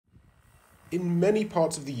In many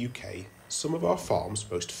parts of the UK, some of our farms'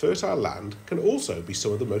 most fertile land can also be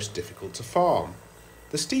some of the most difficult to farm.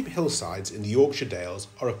 The steep hillsides in the Yorkshire Dales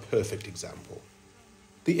are a perfect example.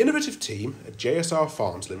 The innovative team at JSR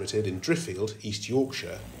Farms Ltd in Driffield, East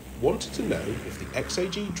Yorkshire, wanted to know if the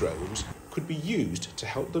XAG drones could be used to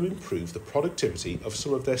help them improve the productivity of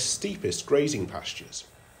some of their steepest grazing pastures.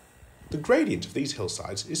 The gradient of these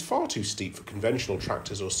hillsides is far too steep for conventional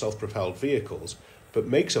tractors or self-propelled vehicles, but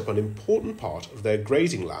makes up an important part of their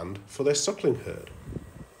grazing land for their suckling herd.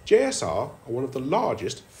 JSR are one of the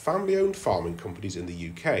largest family-owned farming companies in the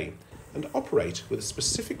UK and operate with a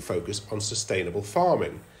specific focus on sustainable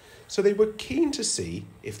farming, so they were keen to see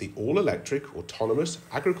if the all-electric autonomous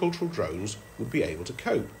agricultural drones would be able to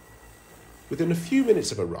cope. Within a few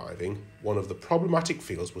minutes of arriving, one of the problematic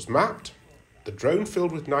fields was mapped, the drone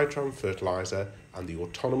filled with nitron fertiliser and the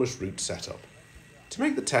autonomous route set up. To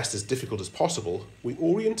make the test as difficult as possible, we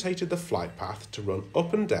orientated the flight path to run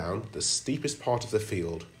up and down the steepest part of the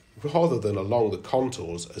field, rather than along the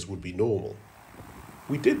contours as would be normal.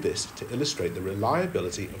 We did this to illustrate the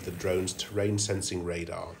reliability of the drone's terrain sensing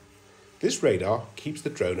radar. This radar keeps the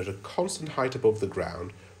drone at a constant height above the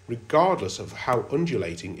ground, regardless of how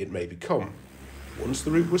undulating it may become. Once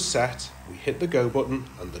the route was set, we hit the go button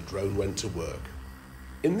and the drone went to work.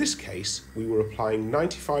 In this case, we were applying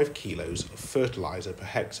 95 kilos of fertiliser per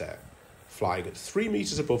hectare, flying at 3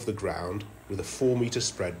 metres above the ground with a 4 metre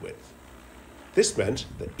spread width. This meant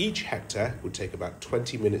that each hectare would take about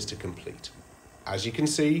 20 minutes to complete. As you can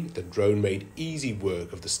see, the drone made easy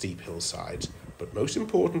work of the steep hillsides, but most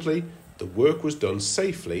importantly, the work was done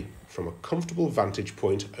safely from a comfortable vantage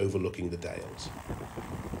point overlooking the Dales.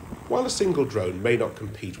 While a single drone may not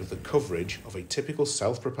compete with the coverage of a typical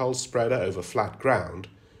self-propelled spreader over flat ground,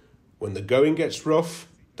 when the going gets rough,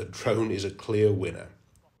 the drone is a clear winner.